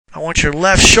want your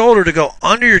left shoulder to go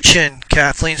under your chin,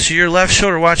 Kathleen. So your left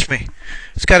shoulder, watch me.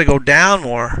 It's got to go down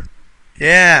more.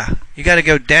 Yeah, you got to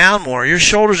go down more. Your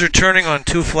shoulders are turning on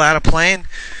too flat a plane,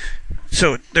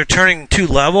 so they're turning too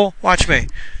level. Watch me.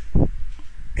 Your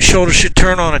shoulders should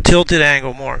turn on a tilted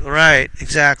angle more. Right,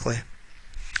 exactly.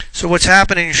 So what's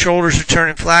happening, your shoulders are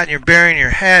turning flat and you're burying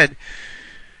your head.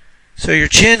 So your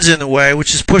chin's in the way,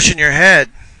 which is pushing your head.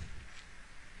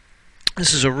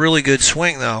 This is a really good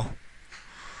swing, though.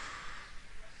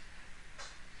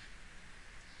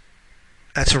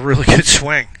 That's a really good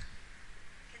swing.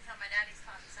 You can tell my daddy's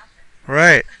taught me something.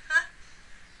 Right.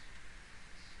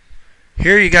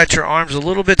 Here you got your arms a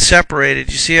little bit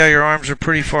separated. You see how your arms are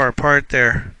pretty far apart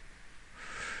there.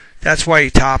 That's why you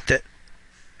topped it.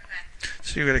 Okay.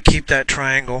 So you're going to keep that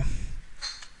triangle.